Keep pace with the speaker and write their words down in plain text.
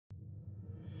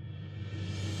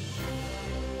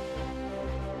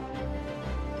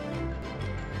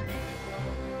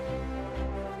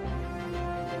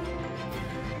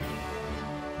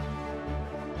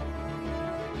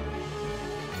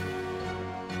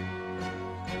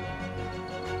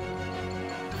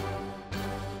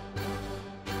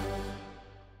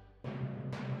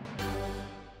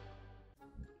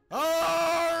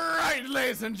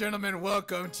ladies and gentlemen,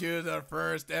 welcome to the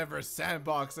first ever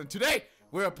sandbox, and today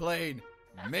we're playing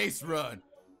Maze Run.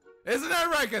 Isn't that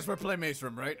right, guys? We're playing Maze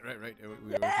Run, right? Right.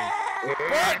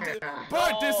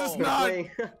 But this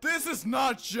is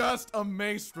not just a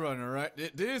Maze Run, all right?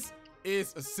 This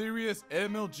is a serious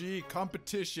MLG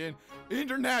competition,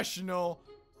 international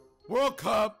World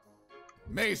Cup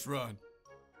Maze Run.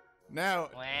 Now,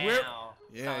 wow,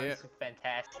 sounds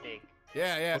fantastic.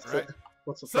 Yeah, right.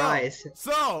 What's the prize?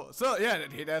 So yeah,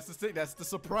 that's the thing. That's the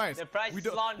surprise. The prize is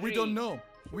laundry. We don't know.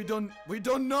 We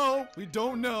don't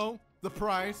know the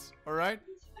prize. All right.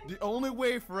 The only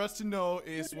way for us to know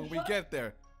is when we get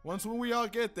there. When we all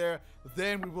get there,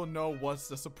 then we will know what's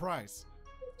the surprise.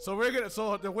 So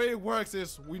So the way it works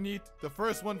is we need the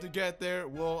first one to get there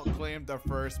will claim the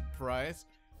first prize,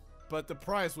 but the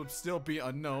prize would still be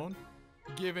unknown,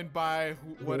 given by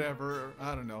whatever,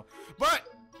 I don't know. But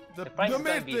the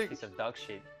main thing, piece of dog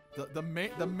shit. The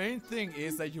main thing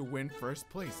is that you win first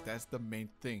place. That's the main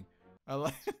thing. I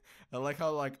like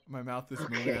how like my mouth is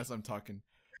moving as I'm talking.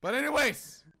 But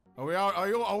anyways, are we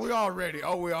all ready?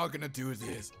 Are we all gonna do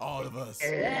this? All of us.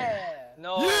 Yeah.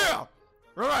 No. Yeah.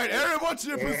 All right, everyone to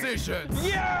your positions.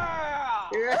 Yeah.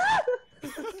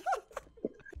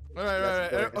 All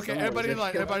right. Okay, everybody in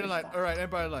line. All right,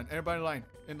 everybody in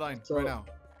line right now.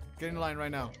 Get in line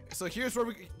right now. So here's where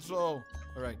all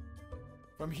right.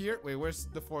 From here, wait, where's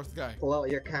the fourth guy? Pull out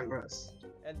your cameras.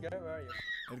 Edgar, where are you?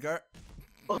 Edgar?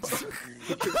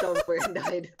 You tripped over and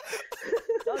died.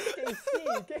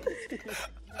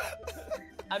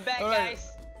 I'm back,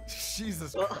 guys.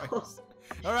 Jesus Christ.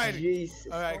 All right. Jesus.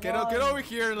 All right, get over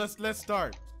here. Let's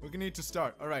start. We need to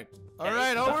start. All right. Are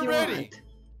we ready?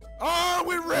 Are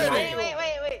we ready?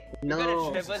 Wait.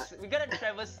 No. We gotta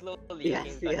travel slowly.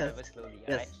 Yes.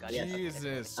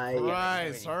 Jesus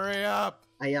Christ, hurry up.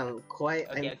 I am quite.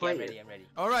 Okay, I'm ready.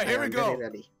 All right, here we go.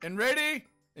 Ready. And ready?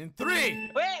 In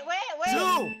 3. Wait. 2.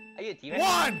 Are you team?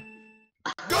 1.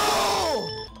 Go!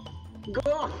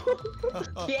 Go!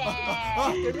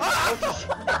 Yeah! Wait,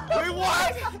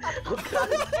 what?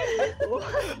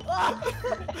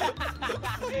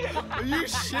 Are you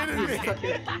shitting me?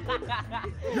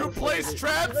 You place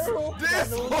traps?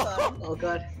 Oh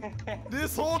god.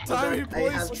 This whole time he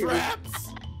plays traps?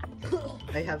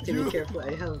 I have to be careful.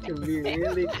 I have to be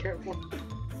really careful.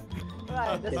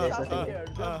 Right, there's nothing here.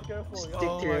 Just careful. Stick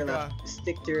to your left.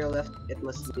 Stick to your left. It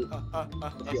must be.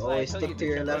 If you always stick to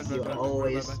your left, you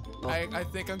always. I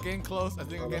think I'm getting close. I'm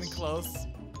getting close.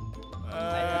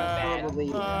 Probably.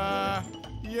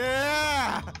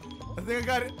 Yeah! I think I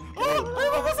got it. Oh!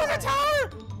 I'm almost at the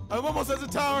tower! I'm almost at the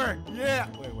tower! Yeah!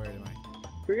 Wait, where am I?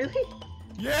 Really?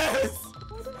 Yes!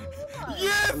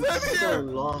 Yes! I'm so here!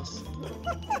 lost.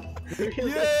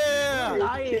 Yeah!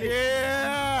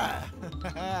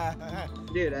 Yeah!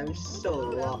 Dude, I'm so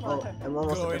lost. Oh, I'm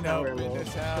almost going at the tower. up in the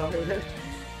tower.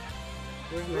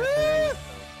 Where's my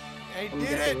I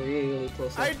did it! Really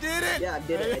close. I did it! Yeah, I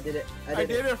did it. I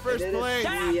did it first place!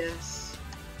 Yes!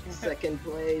 Second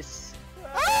place.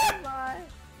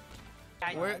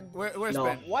 Where's No.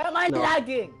 Ben? Why am I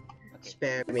lagging?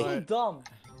 Spare me. So dumb.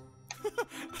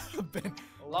 Ben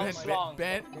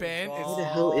Ben Who the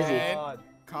hell is Ben,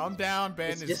 calm down,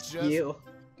 Ben. It's just you.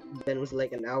 Ben was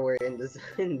like an hour in the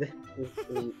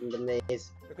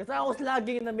maze. Because I was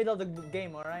lagging in the middle of the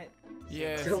game, alright?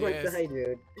 Yes, So yes. die,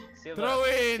 dude. Silver. Throw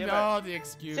in Silver. all the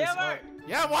excuse. Silver.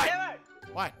 Yeah, what? Silver.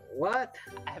 What? What?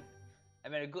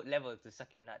 I'm at a good level to suck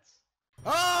nuts.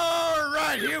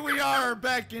 Alright, here we are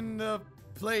back in the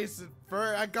place.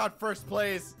 I got first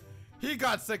place. He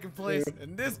got second place.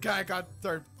 And this guy got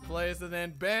third place. And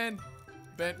then Ben,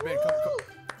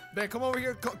 come over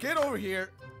here. Get over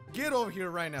here. Get over here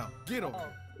right now. Get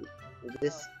over.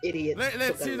 This idiot.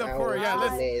 Let's see the four. Yeah,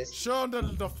 let's show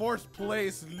him the fourth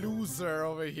place loser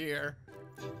over here.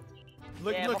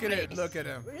 Look at it. Look at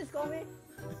him. You just call me?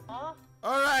 Huh?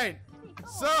 All right.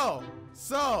 So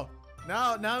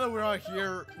now that we're all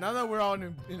here, now that we're all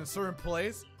in a certain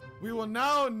place, we will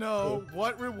now know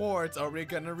what rewards are we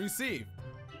gonna receive.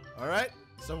 All right.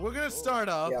 So we're gonna start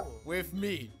off with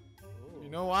me. You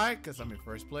know why? Because I'm in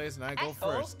first place and I go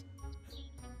first.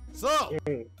 So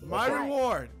my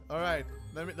reward. All right.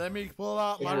 Let me pull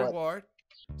out my reward.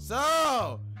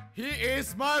 So here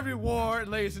is my reward,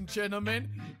 ladies and gentlemen.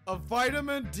 A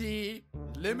vitamin D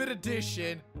limited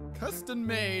edition, custom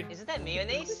made. Isn't that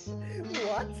mayonnaise?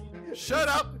 What? Shut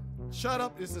up! Shut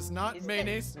up! This is not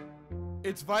mayonnaise.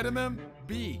 It's vitamin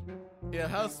B. It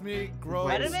helps me grow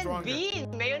stronger. Vitamin B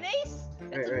in mayonnaise?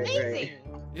 That's Right. amazing.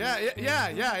 Yeah,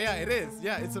 it is.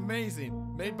 Yeah, it's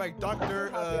amazing. Made by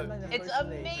Dr. It's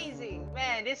amazing,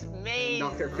 man. This amazing.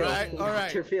 Dr. Phil. Right, all right.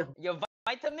 Dr. Phil. Your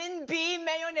vitamin B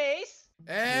mayonnaise?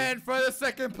 And for the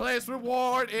second place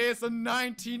reward is a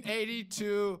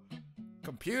 1982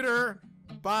 computer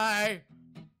by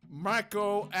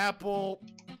Apple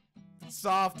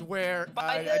software.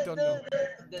 I don't know.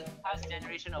 The past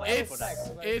generation of Apple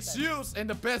products. It's used, and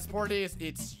the best part is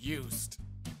it's used.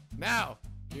 Now,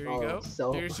 here you go.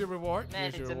 So Here's your reward.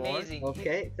 Man, Here's your it's reward. amazing.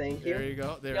 okay, thank There you. you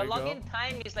go. There Your you go. login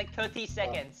time is like 30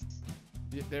 seconds.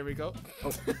 Yeah, there we go.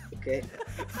 Oh, okay.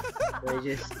 Let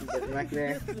me just get back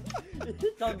there.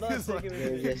 It's like- Let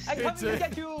me just. I'm coming It's to a-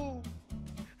 get you!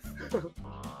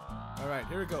 All right,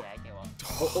 here we go. Yeah, I can walk.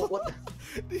 Oh, what?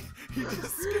 He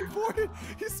just skateboarded.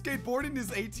 He's skateboarding his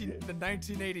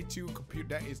 1982 computer.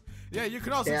 That is, yeah. You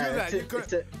can also Yeah, do that.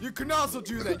 it's a- You can also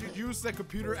do that. You use the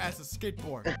computer as a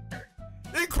skateboard.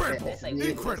 Incredible, It's like-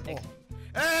 incredible.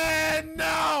 And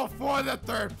now for the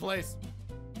third place.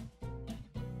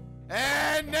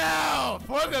 And now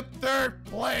for the third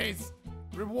place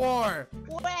reward.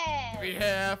 Well, We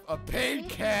have a paint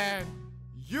can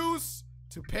used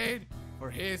to paint for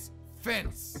his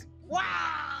fence.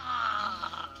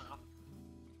 wow!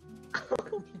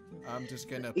 I'm just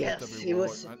gonna put Yes, the he reward.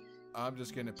 was- I'm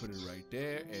just gonna put it right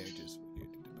there and just forget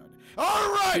about it.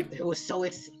 All right, It was so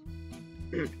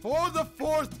for the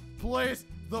fourth place,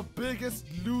 the biggest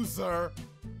loser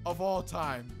of all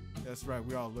time. That's right,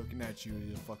 we're all looking at you,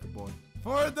 you fucking boy.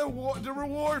 For the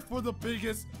reward for the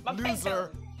biggest My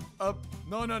loser.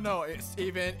 No, it's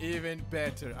even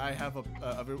better. I have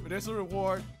there's a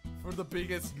reward for the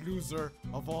biggest loser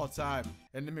of all time.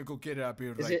 And let me go get it. I'll be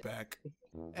right back.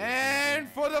 And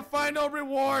for the final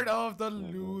reward of the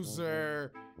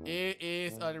loser, it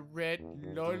is a red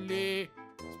lolly.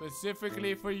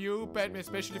 Specifically for you, Batman.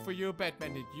 Especially for you,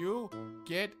 Batman. Did you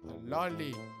get a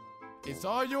lolly? It's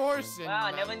all yours. And Wow,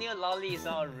 I never knew Lolly is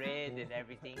all red and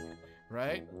everything.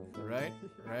 Right?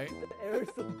 Error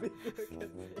so big.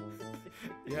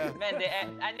 Yeah.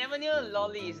 Man, I never knew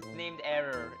Lolly is named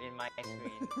Error in my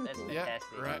screen. That's Yeah.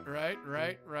 fantastic.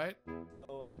 Right.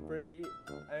 Oh, pretty.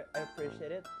 I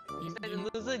appreciate it. You- The you-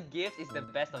 loser gift is the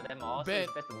best of them all, so Bet.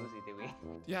 it's best to lose it away.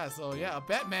 Yeah, so yeah, a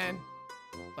Batman,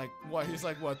 like what? He's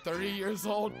like what, 30 years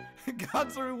old,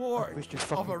 got the reward wish you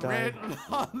of a fucking red died.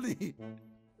 lolly.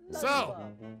 So,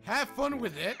 have fun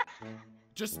with it.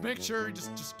 Just make sure,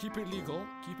 just keep it legal.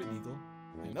 Keep it legal.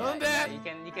 And other than that,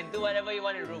 you can do whatever you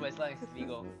want in room as long as it's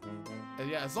legal.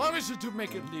 yeah, as long as you do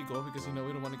make it legal, because you know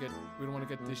we don't want to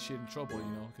get this shit in trouble,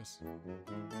 you know, because.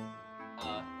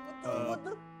 What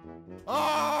the?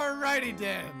 Alrighty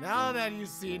then. Now that you've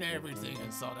seen everything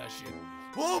and saw that shit,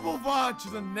 we'll move on to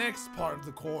the next part of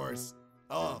the course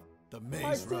of the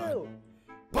maze Part run. 2.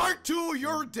 Part 2,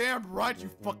 you're damn right, you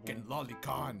fucking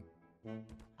lolicon.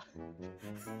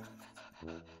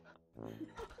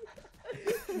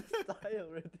 Die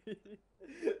already.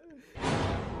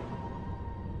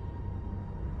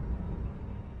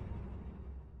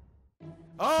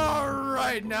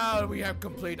 Alright, now that we have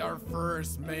completed our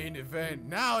first main event,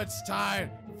 now it's time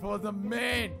for the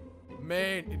main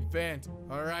event.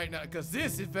 Alright, now, because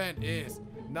this event is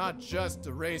not just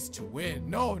a race to win.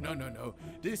 No.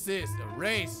 This is a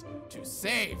race to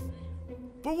save.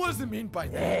 But what does it mean by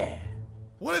that?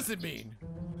 What does it mean?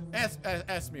 Ask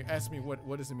me,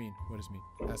 what does it mean? What does it mean?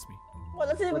 Ask me. What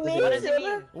does it What mean, What does it mean?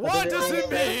 Silver? What does it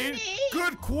mean?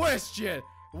 Good question.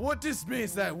 What this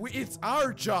means that it's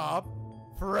our job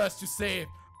for us to save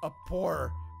a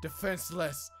poor,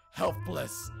 defenseless,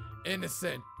 helpless,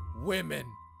 innocent woman.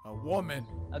 A woman.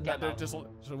 Okay, Not- they're Mom. just I'm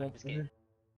just kidding.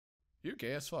 you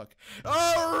gay as fuck.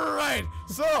 Alright,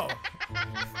 so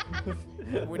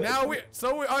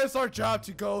it's our job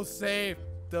to go save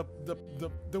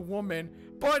the woman,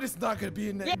 but it's not gonna be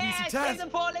an easy Yeah, save task. the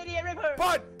poor lady and rip her!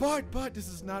 But this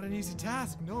is not an easy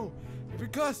task, no.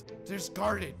 Because there's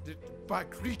guarded by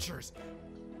creatures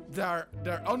that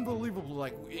are unbelievable,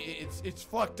 like it's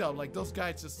fucked up. Like those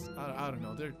guys just I don't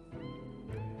know, they're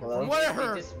Hello? what I They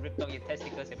heard just ripped off your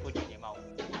testicles and put it in your mouth.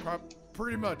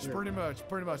 pretty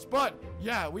much. But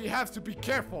yeah, we have to be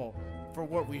careful for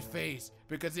what we face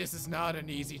because this is not an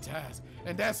easy task.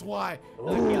 And that's why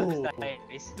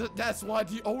that's why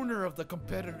the owner of the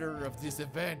competitor of this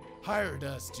event hired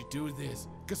us to do this.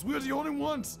 Because we're the only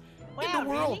ones in Wow, the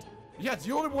world. really? Yeah, it's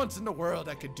the only ones in the world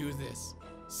that could do this.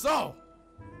 So,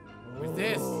 with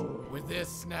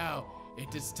this now,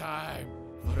 it is time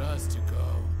for us to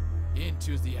go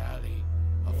into the alley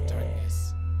of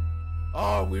darkness.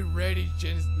 Are we ready,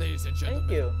 ladies and gentlemen?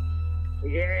 Thank you.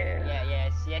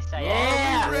 Yeah. Yes, I Are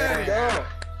am. we ready? Go.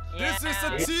 This is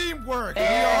Yeah. a teamwork, and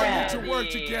we all need to work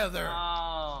Ready. together.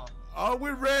 Oh. Are we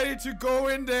ready to go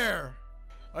in there?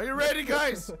 Are you ready,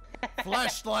 guys?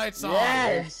 Flashlights on.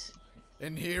 Yes.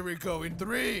 And here we go in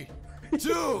 3,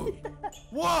 2,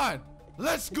 1,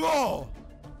 let's go!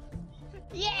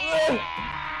 Yeah!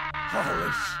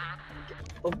 Holy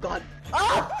Oh god.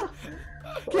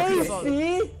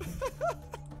 Casey!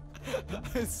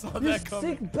 I saw You that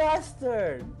coming. sick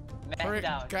bastard! Man Hurry,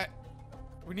 down.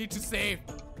 we need to save.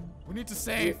 We need to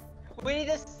save. We need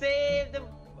to save the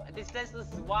defenseless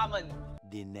woman.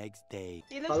 The next day.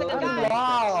 He looks How like a long guy.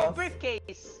 Wow. A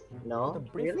briefcase. No, The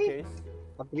really? briefcase?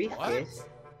 A briefcase?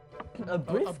 A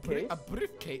briefcase? A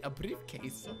briefcase. A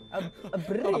briefcase. A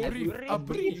brief? A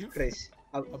brief. Chris.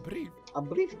 A brief. A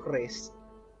brief Chris.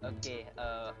 Okay,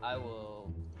 I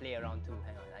will play around too.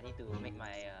 Hang on, I need to make my,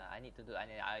 I need to do,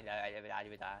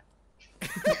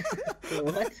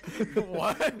 What?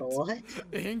 What? What?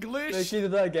 English? Wait, can you do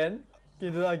that again? Can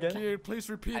you do that again? Can you please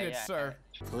repeat it, sir?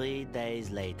 3 days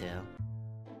later.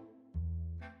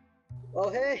 Oh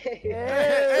hey!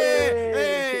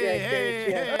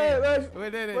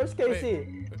 Where's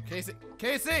Casey? Casey!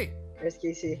 Casey! Where's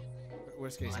Casey?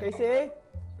 Where's Casey? Casey? Where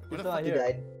He's the not fuck He here.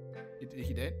 died.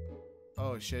 He did?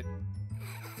 Oh shit.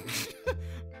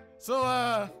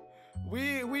 So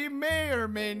we may or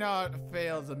may not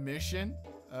fail the mission.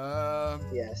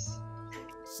 Yes.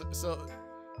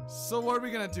 So what are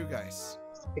we gonna do, guys?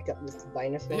 Pick up this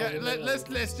dinosaur. Yeah, let's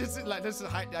just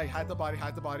hide the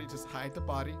body, just hide the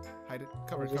body, hide it,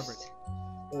 cover it.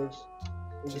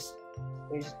 Just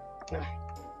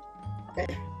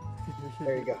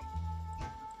There you go.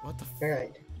 what the? All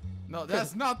right. No,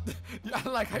 that's not. I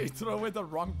like how you throw away the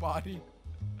wrong body.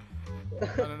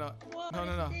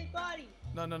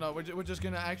 No. No. We're just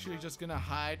gonna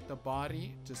hide the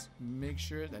body. Just make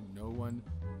sure that no one.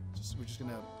 We're just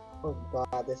gonna. Oh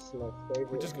god, this is my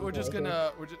favorite. We're just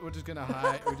gonna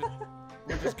hide.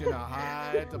 We're just gonna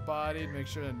hide the body. Make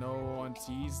sure that no one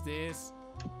sees this.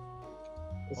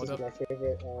 This Hold is up. my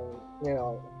favorite,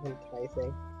 hentai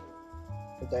thing.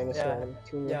 The dinosaur and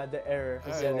tuna. Yeah, the error.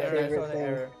 Alright, my alright. favorite on the thing.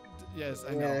 error. Yes,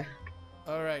 I know. Yeah.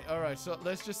 All right. So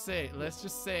let's just say,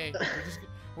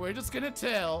 we're just gonna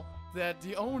tell that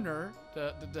the owner,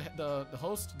 the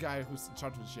host guy who's in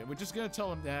charge of the shit, we're just gonna tell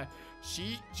him that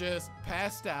she just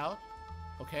passed out.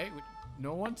 Okay,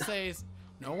 no one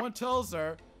tells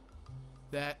her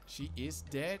that she is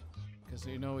dead, because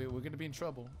we're gonna be in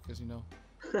trouble, because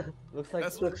Looks like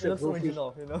Looks it looks goofy.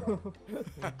 original, you know?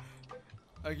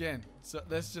 Again. So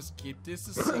let's just keep this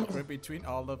a secret between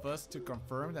all of us to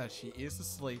confirm that she is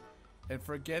asleep, and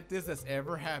forget this has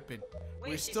ever happened. Wait,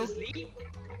 We're she's still. asleep?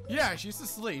 Yeah, she's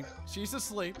asleep. She's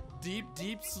asleep. Deep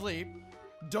sleep.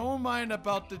 Don't mind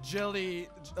about the jelly,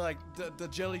 like the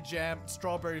jelly jam,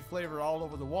 strawberry flavor all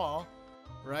over the wall,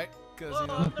 right? Because Whoa,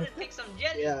 I'm gonna take some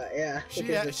jelly. Yeah.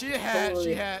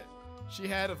 she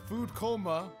had a food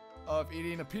coma of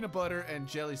eating a peanut butter and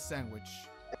jelly sandwich.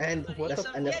 And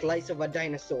a slice of a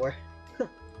dinosaur.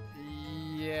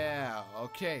 Yeah.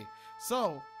 Okay.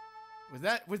 So with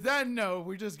that note,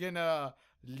 we're just gonna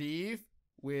leave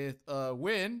with a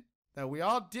win that we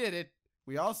all did it.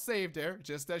 We all saved her,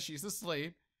 just that she's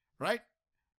asleep, right?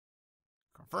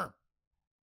 Confirm.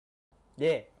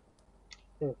 Yeah.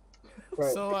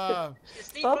 Right. So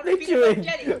Asleep Stop on the peanut butter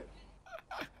picturing.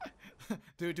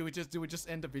 jelly. do we just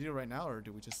end the video right now, or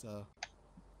do we just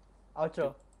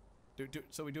Outro.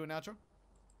 so we do an outro?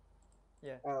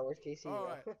 Yeah. Where's Casey? All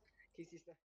right. Casey's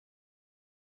not.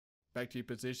 Back to your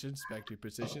positions.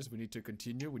 We need to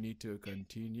continue. Who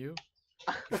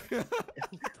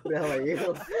the hell are you?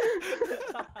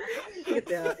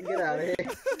 Get out of here.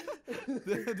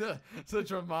 the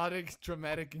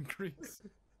dramatic increase.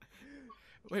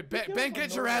 Wait, Ben,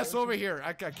 get your ass over here.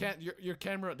 I can't. Your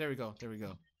camera. There we go.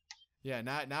 Yeah,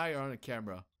 now you're on the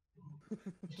camera.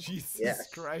 Jesus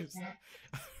Christ.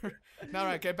 Now,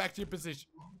 right, get back to your position.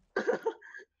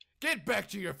 Get back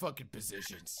to your fucking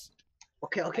positions.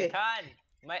 Okay. I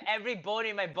can't. Every bone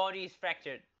in my body is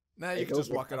fractured. Now you can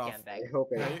just walk it off. I'm back. I hope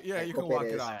it. Yeah, you I can hope walk it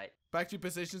it is. off. Alright. Back to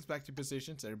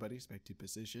positions. Everybody's back to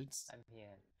positions. I'm here.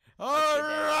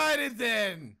 Alrighty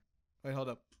then. Wait, hold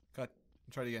up. Cut.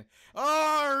 Try it again.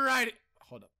 Alrighty.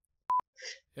 Hold up.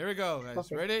 Here we go, guys.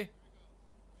 Okay. Ready?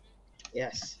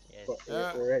 Yes. Yes.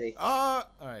 We're ready.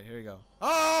 Alright, here we go.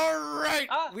 Alright.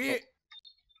 Ah!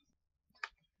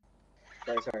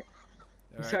 Sorry.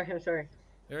 Alright, I'm sorry.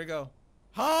 here we go.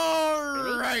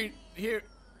 Alright. Here.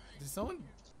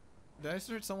 Did I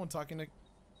hear someone talking to?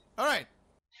 Alright.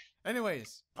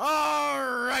 Anyways.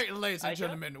 Alright, ladies and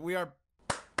gentlemen. We are.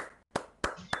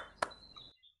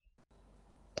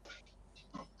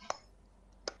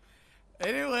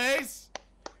 Anyways.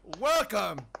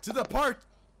 Welcome to the part.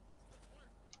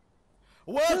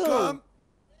 Welcome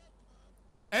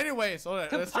Anyways, hold on.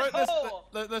 Let's try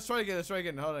again. Let's try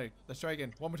again. Hold on. Let's try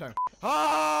again. One more time.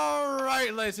 All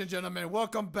right, ladies and gentlemen,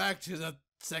 welcome back to the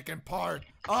second part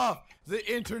of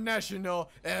the International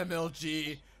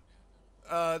MLG.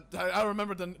 I don't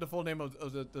remember the full name of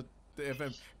the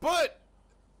event, but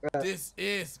this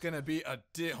is gonna be a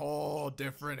whole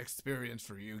different experience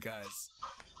for you guys.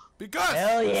 Because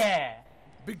Hell yeah!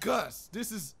 Because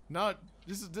this is not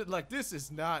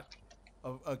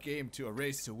a game to a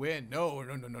race to win. No.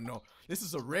 This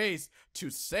is a race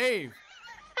to save.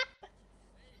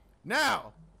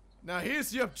 Now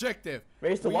here's the objective.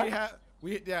 Race to what?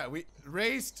 We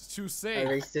raced to save.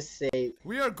 A race to save.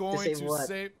 We are going to what?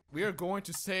 save. We are going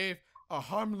to save a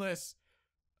harmless,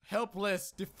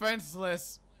 helpless,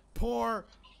 defenseless, poor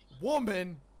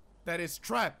woman that is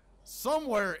trapped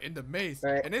somewhere in the maze,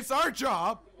 right. and it's our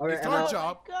job. Right, it's our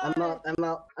job. I'm out.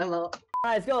 Alright,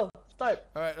 let's go. Start.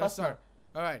 All right, let's start.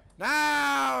 All right,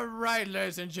 now, right,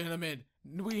 ladies and gentlemen,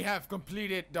 we have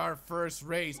completed our first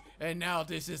race, and now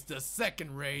this is the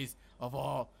second race of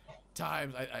all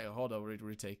times. I hold up,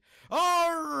 retake.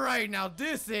 All right, now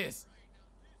this is.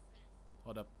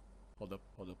 Hold up.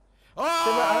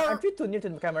 Oh, Aren't you too near to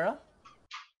the camera?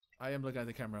 I am looking at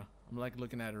the camera. I'm like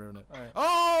looking at it right now. Alright.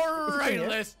 All right,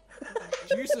 let's.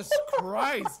 Jesus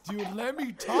Christ, dude, let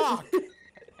me talk.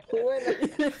 Can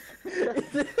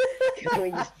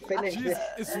we just finish Jeez, this?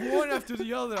 it's one after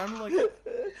the other. I'm like,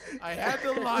 I had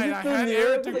the line, I had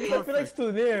everything I feel like perfect. it's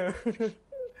too near.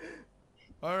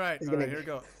 All right, here we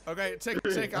go. Okay,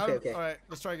 take out. Okay. All right,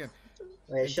 let's try again.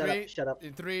 Wait, shut up.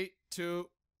 In 3, 2,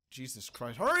 Jesus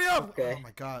Christ, hurry up! Okay. Oh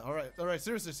my God. All right.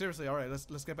 Seriously. All right, let's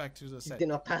get back to the He's set.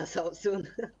 gonna pass out soon.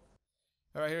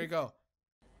 All right, here we go.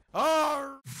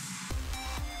 Oh.